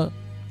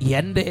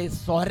എൻ്റെ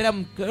സ്വരം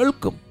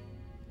കേൾക്കും.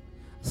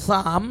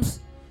 Psalms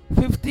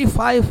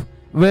 55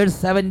 verse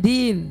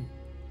 17.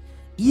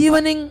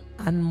 Evening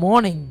and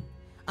morning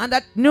and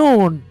at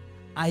noon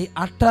I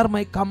utter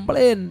my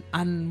complaint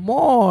and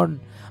mourn,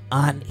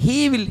 and he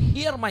will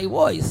hear my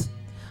voice.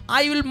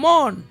 I will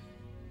mourn,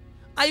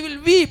 I will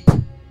weep.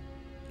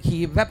 He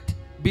wept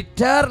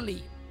bitterly.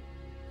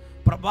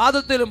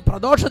 പ്രഭാതത്തിലും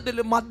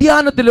പ്രദോഷത്തിലും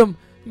മധ്യാഹ്നത്തിലും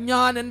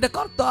ഞാൻ എൻ്റെ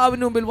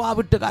കർത്താവിന് മുമ്പിൽ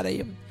വാവിട്ട്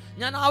കരയും,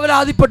 ഞാൻ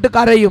ആവലാതിപ്പെട്ട്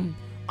കരയും,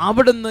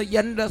 അവിടുന്ന്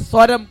എൻ്റെ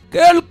സ്വരം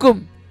കേൾക്കും.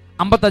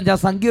 55-ാം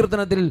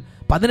സങ്കീർത്തനത്തിൽ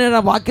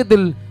 17-ാം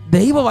വാക്യത്തിൽ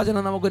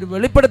ദൈവവചനം നമുക്കൊരു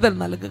വെളിപ്പെടുത്തൽ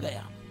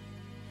നൽകുകയാണ്.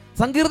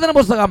 സങ്കീർത്തന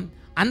പുസ്തകം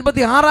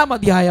 56-ാം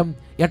അധ്യായം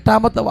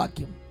 8-ാമത്തെ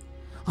വാക്യം.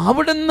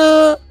 അവിടുന്ന്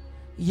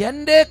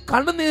എൻ്റെ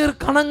കണ്ണുനീർ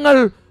കണങ്ങൾ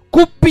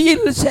കുപ്പിയിൽ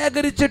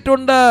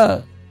ശേഖരിച്ചിട്ടുണ്ട്,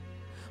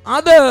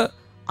 അത്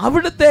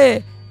അവിടുത്തെ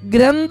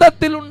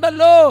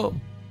ഗ്രന്ഥത്തിലുണ്ടല്ലോ.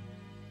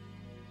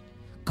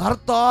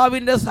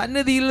 കർത്താവിൻ്റെ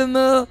സന്നിധിയിൽ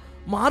നിന്ന്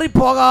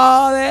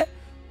മാറിപ്പോകാതെ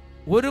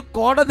ഒരു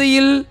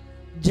കോടതിയിൽ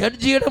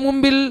ജഡ്ജിയുടെ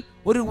മുമ്പിൽ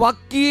ഒരു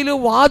വക്കീല്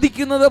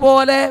വാദിക്കുന്നത്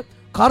പോലെ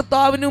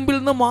കർത്താവിന് മുമ്പിൽ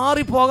നിന്ന്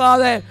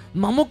മാറിപ്പോകാതെ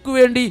നമുക്ക്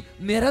വേണ്ടി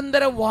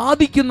നിരന്തരം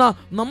വാദിക്കുന്ന,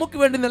 നമുക്ക്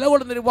വേണ്ടി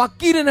നിലകൊള്ളുന്ന ഒരു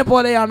വക്കീലിനെ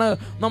പോലെയാണ്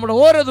നമ്മുടെ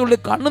ഓരോ തുള്ളി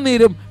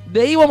കണ്ണുനീരും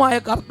ദൈവമായ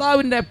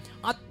കർത്താവിൻ്റെ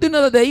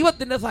അത്യുന്നത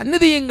ദൈവത്തിൻ്റെ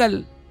സന്നിധിയെങ്കിൽ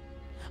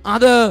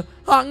അത്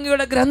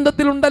അങ്ങയുടെ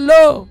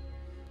ഗ്രന്ഥത്തിലുണ്ടല്ലോ.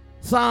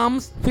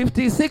 Psalms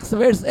 56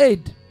 verse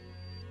 8.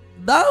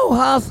 Thou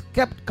hast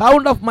kept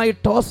count of my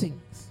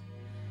tossings.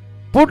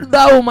 Put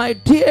thou my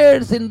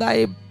tears in thy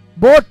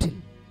bottle.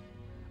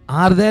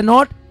 Are they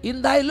not in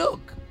thy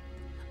look?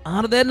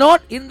 Are they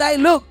not in thy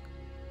look?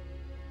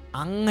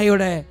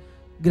 അങ്ങയുടെ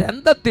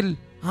ഗ്രന്ഥത്തിൽ,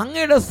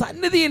 അങ്ങയുടെ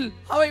സന്നിധിയിൽ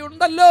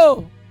അവയുണ്ടല്ലോ.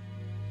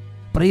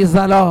 Praise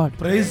the Lord.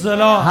 Praise the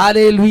Lord.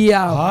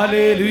 Hallelujah.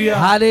 Hallelujah.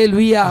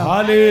 Hallelujah.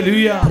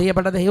 Hallelujah.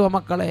 പ്രിയപ്പെട്ട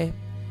ദൈവമക്കളെ,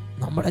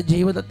 നമ്മുടെ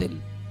ജീവിതത്തിൽ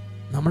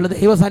നമ്മൾ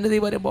ദൈവസന്നിധി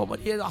വരുമ്പോൾ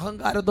വലിയ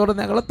അഹങ്കാരത്തോടും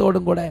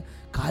നെകളത്തോടും കൂടെ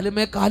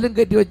കാലുമേ കാലും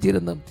കെട്ടി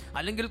വെച്ചിരുന്ന്,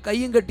 അല്ലെങ്കിൽ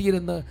കൈയും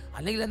കെട്ടിയിരുന്ന്,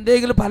 അല്ലെങ്കിൽ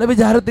എന്തെങ്കിലും പല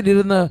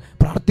വിചാരത്തിലിരുന്ന്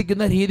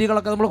പ്രാർത്ഥിക്കുന്ന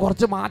രീതികളൊക്കെ നമ്മൾ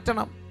കുറച്ച്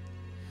മാറ്റണം.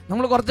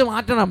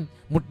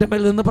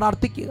 മുട്ടമേൽ നിന്ന്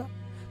പ്രാർത്ഥിക്കുക,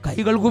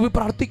 കൈകൾ കൂപ്പി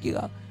പ്രാർത്ഥിക്കുക,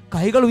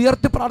 കൈകൾ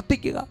ഉയർത്തി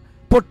പ്രാർത്ഥിക്കുക,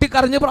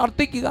 പൊട്ടിക്കരഞ്ഞ്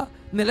പ്രാർത്ഥിക്കുക,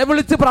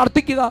 നിലവിളിച്ച്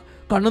പ്രാർത്ഥിക്കുക,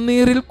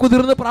 കണ്ണുനീരിൽ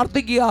കുതിർന്ന്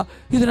പ്രാർത്ഥിക്കുക.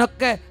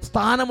 ഇതിനൊക്കെ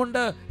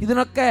സ്ഥാനമുണ്ട്,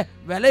 ഇതിനൊക്കെ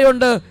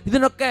വിലയുണ്ട്,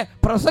 ഇതിനൊക്കെ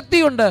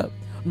പ്രസക്തിയുണ്ട്.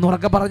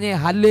 ഉറക്കെ പറഞ്ഞേ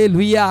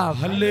ഹല്ലേലൂയ,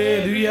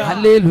 ഹല്ലേലൂയ,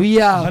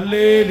 ഹല്ലേലൂയ,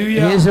 ഹല്ലേലൂയ.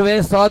 യേശുവേ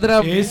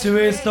സ്തോത്രം,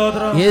 യേശുവേ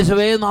സ്തോത്രം,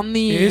 യേശുവേ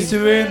നന്ദി,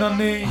 യേശുവേ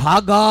നന്ദി.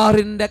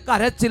 ഹാഗാറിന്റെ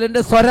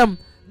കരച്ചിലിന്റെ സ്വരം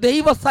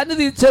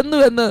ദൈവസന്നിധിയിൽ ചെന്നു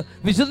എന്ന്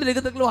വിശുദ്ധ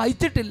ലിഖിതത്തിൽ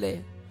വായിച്ചിട്ടില്ലേ?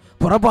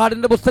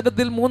 പുറപ്പാടിന്റെ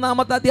പുസ്തകത്തിൽ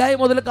 3-ാമത്തെ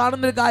അധ്യായം മുതൽ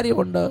കാണുന്നൊരു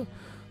കാര്യമുണ്ട്.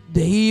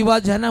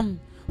 ദൈവജനം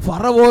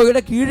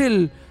ഫറവോയുടെ കീഴിൽ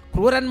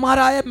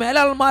ക്രൂരന്മാരായ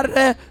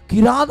മേലാൾമാരുടെ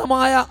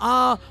കിരാതമായ ആ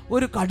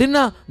ഒരു കഠിന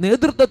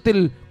നേതൃത്വത്തിൽ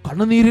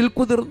കണ്ണുനീരിൽ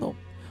കുതിർന്നു.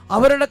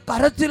 അവരുടെ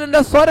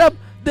കരച്ചിലിന്റെ സ്വരം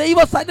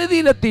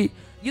ദൈവസന്നിധിയിലെത്തി.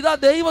 ഇതാ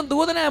ദൈവം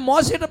ദൂതനെ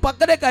മോശയുടെ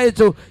പക്കലേക്ക്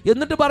അയച്ചു.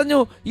 എന്നിട്ട് പറഞ്ഞു,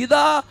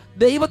 ഇതാ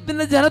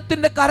ദൈവത്തിന്റെ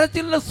ജനത്തിന്റെ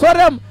കരച്ചിലിന്റെ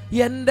സ്വരം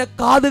എൻ്റെ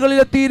കാതുകളിൽ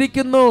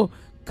എത്തിയിരിക്കുന്നു.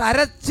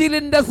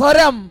 കരച്ചിലിന്റെ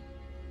സ്വരം,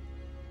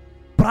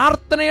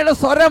 പ്രാർത്ഥനയുടെ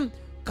സ്വരം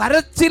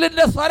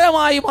കരച്ചിലിന്റെ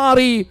സ്വരമായി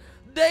മാറി.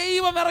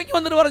 ദൈവം ഇറങ്ങി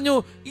വന്നിട്ട് പറഞ്ഞു,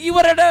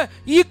 ഇവരുടെ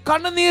ഈ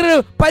കണ്ണുനീര്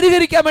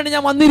പരിഹരിക്കാൻ വേണ്ടി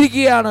ഞാൻ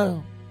വന്നിരിക്കുകയാണ്.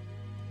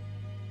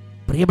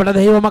 പ്രിയപ്പെട്ട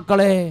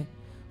ദൈവമക്കളെ,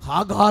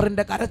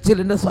 ഹാഗാറിന്റെ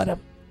കരച്ചിലിന്റെ സ്വരം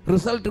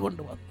റിസൾട്ട്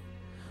കൊണ്ടുവന്നു.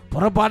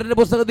 പുറപ്പാടിന്റെ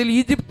പുസ്തകത്തിൽ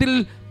ഈജിപ്തിൽ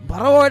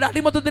ഫറവോയുടെ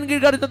അടിമത്തത്തിന്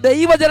കീഴ്പ്പെടുന്ന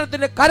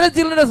ദൈവജനത്തിന്റെ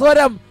കരച്ചിലിന്റെ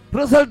സ്വരം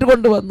റിസൾട്ട്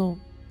കൊണ്ടുവന്നു.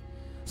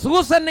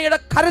 സൂസന്നയുടെ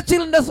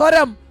കരച്ചിലിന്റെ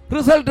സ്വരം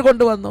റിസൾട്ട്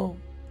കൊണ്ടുവന്നു.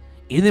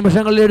 ഈ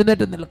നിമിഷങ്ങളിൽ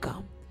എഴുന്നേറ്റ്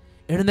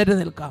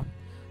നിൽക്കാം.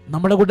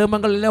 നമ്മുടെ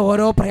കുടുംബങ്ങളിലെ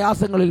ഓരോ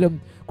പ്രയാസങ്ങളിലും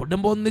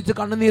കുടുംബം ഒന്നിച്ച്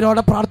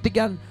കണ്ണുനീരോടെ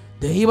പ്രാർത്ഥിക്കാൻ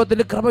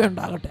ദൈവത്തിൻ്റെ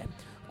കൃപയുണ്ടാകട്ടെ.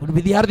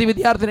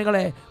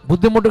 വിദ്യാർത്ഥിനികളെ,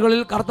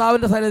 ബുദ്ധിമുട്ടുകളിൽ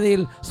കർത്താവിൻ്റെ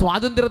സന്നിധിയിൽ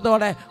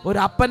സ്വാതന്ത്ര്യത്തോടെ ഒരു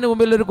അപ്പൻ്റെ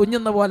മുമ്പിൽ ഒരു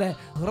കുഞ്ഞെന്ന പോലെ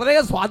ഹൃദയ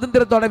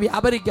സ്വാതന്ത്ര്യത്തോടെ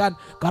വ്യാപരിക്കാൻ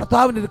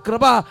കർത്താവിൻ്റെ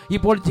കൃപ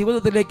ഇപ്പോൾ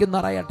ജീവിതത്തിലേക്ക്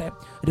നിറയട്ടെ.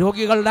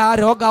 രോഗികളുടെ ആ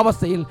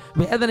രോഗാവസ്ഥയിൽ,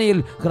 വേദനയിൽ,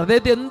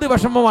 ഹൃദയത്തിൽ എന്ത്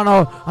വിഷമമാണോ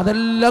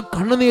അതെല്ലാം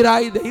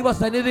കണ്ണുനീരായി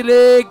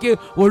ദൈവസന്നിധിയിലേക്ക്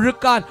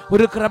ഒഴുക്കാൻ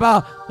ഒരു കൃപ,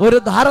 ഒരു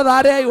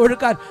ധാരധാരയായി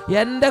ഒഴുക്കാൻ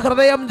എൻ്റെ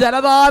ഹൃദയം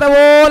ജലധാര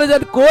പോലെ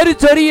ഞാൻ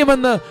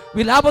കോരിച്ചൊരിയുമെന്ന്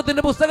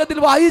വിലാപത്തിൻ്റെ പുസ്തകത്തിൽ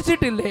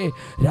വായിച്ചിട്ടില്ലേ?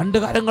 രണ്ട്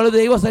കരങ്ങൾ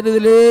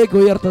ദൈവസന്നിധിയിലേക്ക്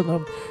ഉയർത്തുന്നു.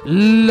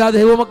 എല്ലാ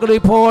ദൈവമക്കളും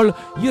ഇപ്പോൾ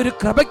ഈ ഒരു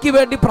കൃപയ്ക്ക്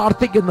വേണ്ടി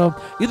പ്രാർത്ഥിക്കുന്നു.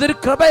 ഇതൊരു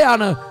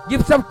കൃപയാണ്.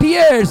 ഗിഫ്റ്റ്സ് ഓഫ്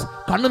ടിയേഴ്സ്,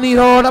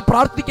 കണ്ണുനീരോടെ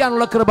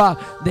പ്രാർത്ഥിക്കാനുള്ള കൃപ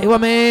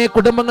ദൈവമേ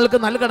കുടുംബങ്ങൾക്ക്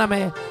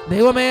നൽകണമേ.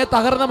 ദൈവമേ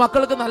തകർന്ന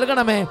മക്കൾക്ക്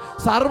നൽകണമേ.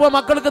 സർവ്വ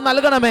മക്കൾക്ക്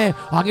നൽകണമേ.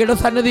 അങ്ങയുടെ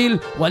സന്നിധിയിൽ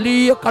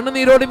വലിയ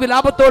കണ്ണുനീരോടും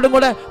വിലാപത്തോടും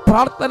കൂടെ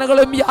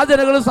പ്രാർത്ഥനകളും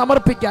യാചനകളും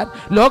സമർപ്പിക്കാൻ,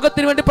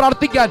 ലോകത്തിന് വേണ്ടി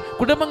പ്രാർത്ഥിക്കാൻ,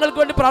 കുടുംബങ്ങൾക്ക്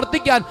വേണ്ടി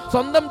പ്രാർത്ഥിക്കാൻ,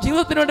 സ്വന്തം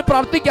ജീവിതത്തിന് വേണ്ടി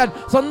പ്രാർത്ഥിക്കാൻ,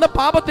 സ്വന്തം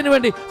പാപത്തിന്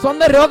വേണ്ടി,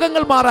 സ്വന്തം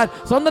രോഗങ്ങൾ മാറാൻ,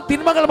 സ്വന്തം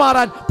തിന്മകൾ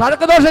മാറാൻ,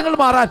 തഴക്കദോഷങ്ങൾ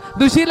മാറാൻ,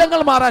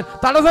 ദുശീലങ്ങൾ മാറാൻ,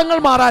 തടസ്സങ്ങൾ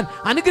മാറാൻ,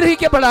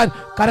 അനുഗ്രഹിക്കപ്പെടാൻ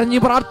കരഞ്ഞു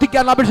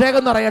പ്രാർത്ഥിക്കാൻ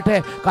അഭിഷേകം നിറയട്ടെ.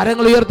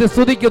 കരങ്ങൾ ഉയർത്തി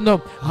സ്തുതിക്കുന്നു.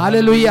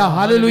 ഹല്ലേലൂയ,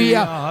 ഹല്ലേലൂയ,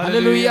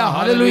 ഹല്ലേലൂയ,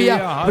 ഹല്ലേലൂയ.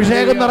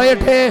 അഭിഷേകം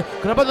നിറയട്ടെ,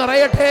 കൃപ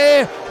നിറയട്ടെ.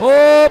 ഓ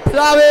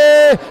പിതാവേ,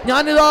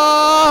 ഞാനിതാ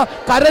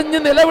കരഞ്ഞു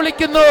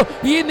നിലവിളിക്കുന്നു.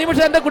 ഈ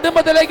നിമിഷം എന്റെ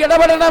കുടുംബത്തിലേക്ക്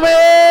ഇടപെടണമേ.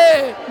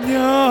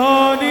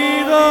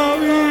 ഞാനിതാ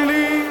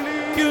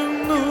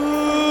വിളിക്കുന്നു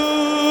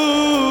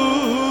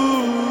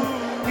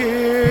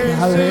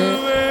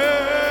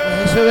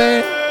യേശുവേ,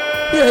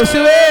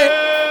 യേശുവേ,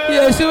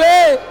 യേശുവേ,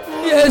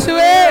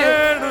 യേശുവേ.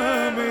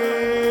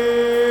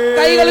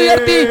 കൈകൾ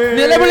ഉയർത്തി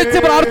നിലവിളിച്ച്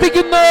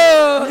പ്രാർത്ഥിക്കുന്നു.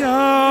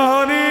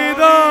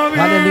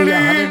 ഹല്ലേലൂയ,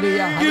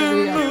 ഹല്ലേലൂയ,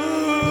 ഹല്ലേലൂയ.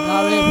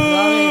 പിതാവേ,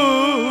 പിതാവേ,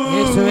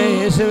 യേശുവേ,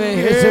 യേശുവേ,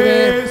 യേശുവേ.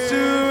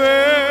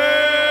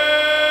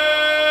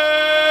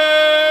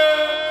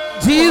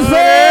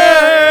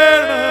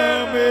 Jesus,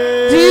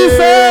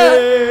 Jesus.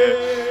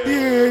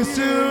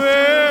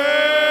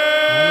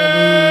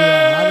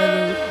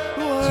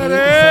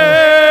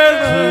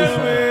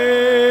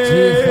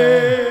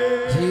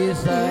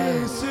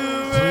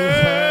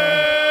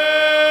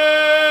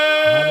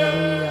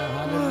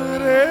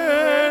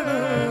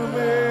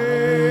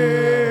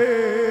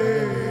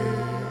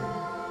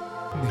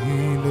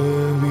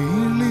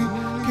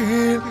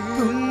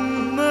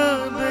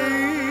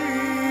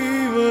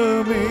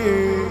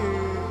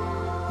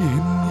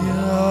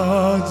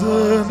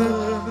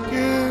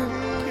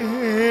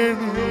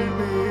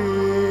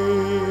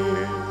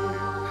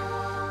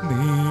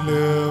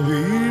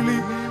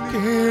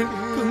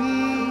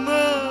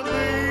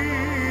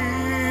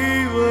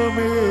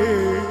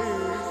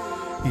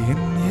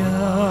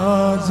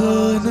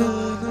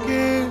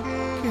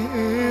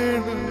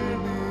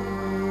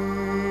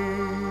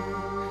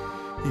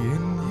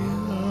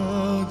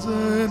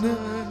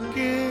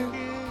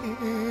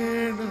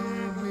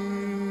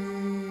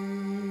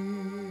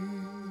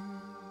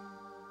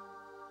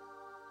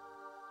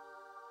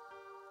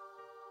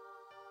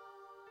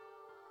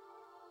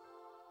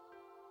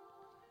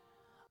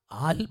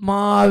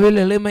 ആത്മാവിൽ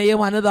എളിമയും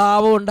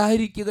അനുതാപവും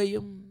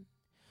ഉണ്ടായിരിക്കുകയും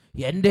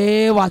എൻ്റെ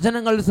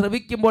വചനങ്ങൾ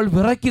ശ്രവിക്കുമ്പോൾ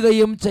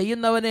വിറയ്ക്കുകയും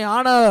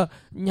ചെയ്യുന്നവനെയാണ്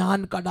ഞാൻ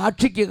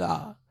കടാക്ഷിക്കുക.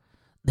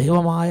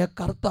 ദൈവമായ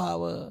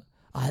കർത്താവ്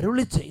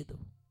അരുളി ചെയ്തു.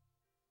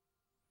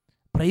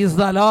 Praise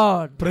the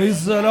Lord,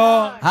 praise the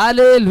Lord.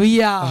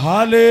 ഹല്ലേലൂയ,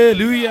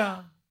 ഹല്ലേലൂയ.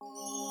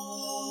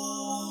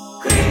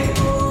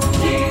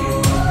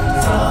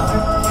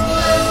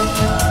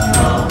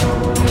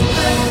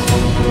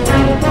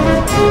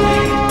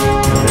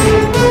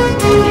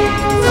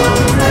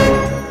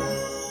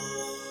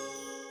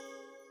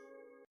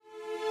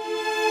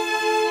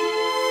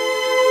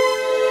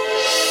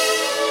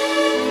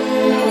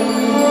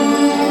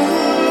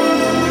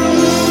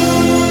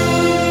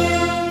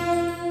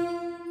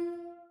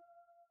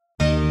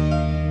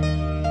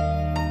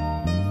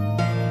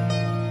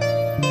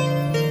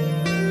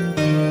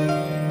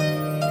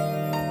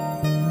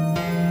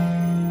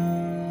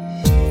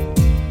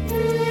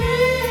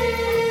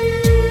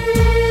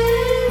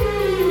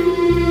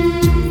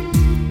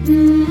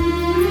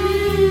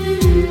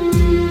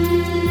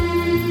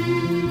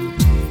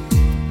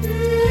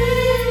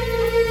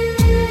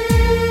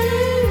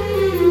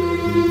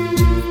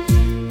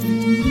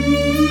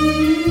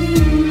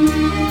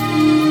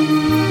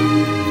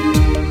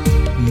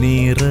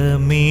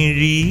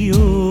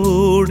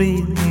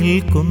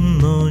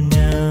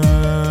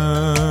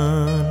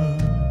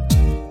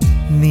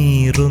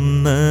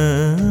 നീറുന്ന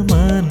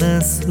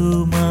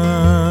മനസ്സുമായി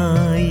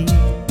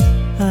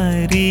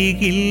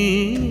അരികിൽ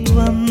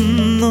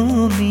വന്നു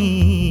നീ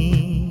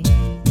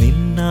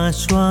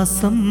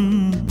നിന്നാശ്വാസം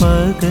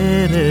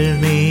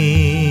പകരണേ.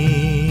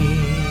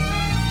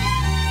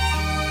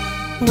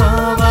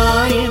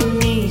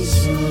 വാവായെന്നീശോയേ,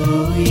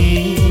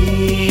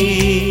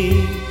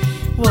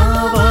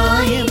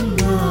 വാവായെന്നാഥനേ,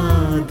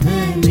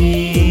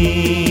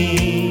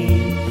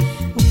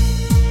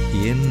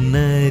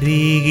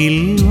 എന്നരികിൽ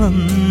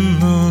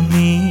വന്നു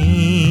നീ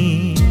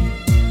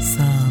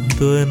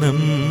സാന്ത്വനം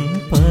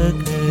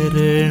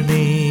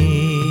പകരണേ.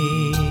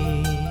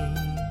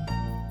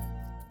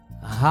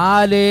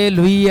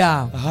 Hallelujah,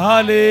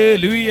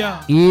 hallelujah.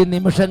 ഈ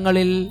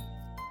നിമിഷങ്ങളിൽ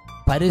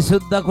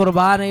പരിശുദ്ധ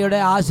കുർബാനയുടെ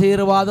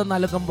ആശീർവാദം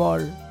നൽകുമ്പോൾ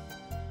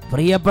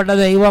പ്രിയപ്പെട്ട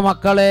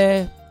ദൈവമക്കളെ,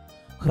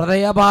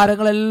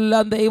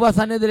 ഹൃദയഭാരങ്ങളെല്ലാം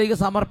ദൈവസന്നിധിയിലേക്ക്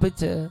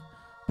സമർപ്പിച്ച്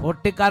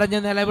പൊട്ടിക്കരഞ്ഞ്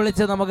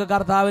നിലവിളിച്ച് നമുക്ക്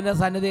കർത്താവിൻ്റെ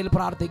സന്നിധിയിൽ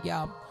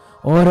പ്രാർത്ഥിക്കാം.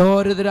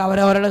 ഓരോരുത്തരും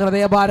അവരവരുടെ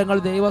ഹൃദയഭാരങ്ങൾ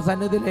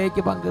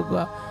ദൈവസന്നിധിയിലേക്ക് പങ്കുവെക്കുക.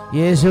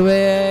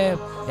 യേശുവേ,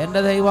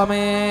 എൻ്റെ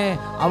ദൈവമേ,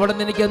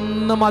 അവിടുന്ന് എനിക്ക്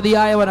എന്നും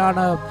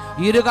മതിയായവനാണ്.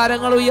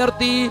 ഇരുകരങ്ങൾ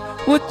ഉയർത്തി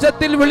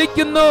ഉച്ചത്തിൽ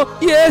വിളിക്കുന്നു,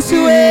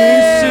 യേശുവേ,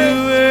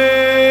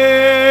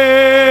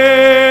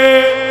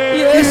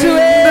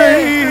 യേശുവേ,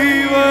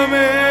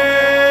 ദൈവമേ,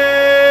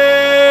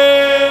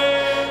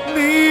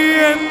 നീ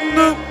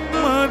എന്നും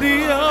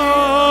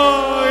മതിയായവൻ.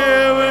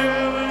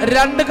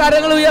 രണ്ട്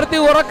കരങ്ങൾ ഉയർത്തി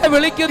ഉറക്കെ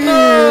വിളിക്കുന്നു,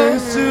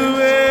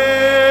 യേശുവേ,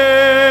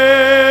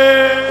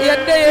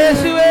 എന്റെ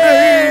യേശുവേ.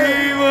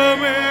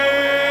 ദൈവമേ,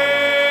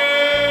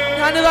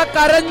 ഞാനിതാ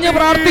കരഞ്ഞ്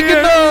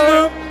പ്രാർത്ഥിക്കുന്നു,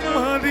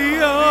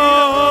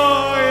 മതിയായവൻ.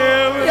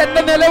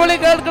 എന്റെ നിലവിളി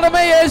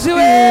കേൾക്കണമേ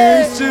യേശുവേ.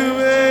 യേശുവേ,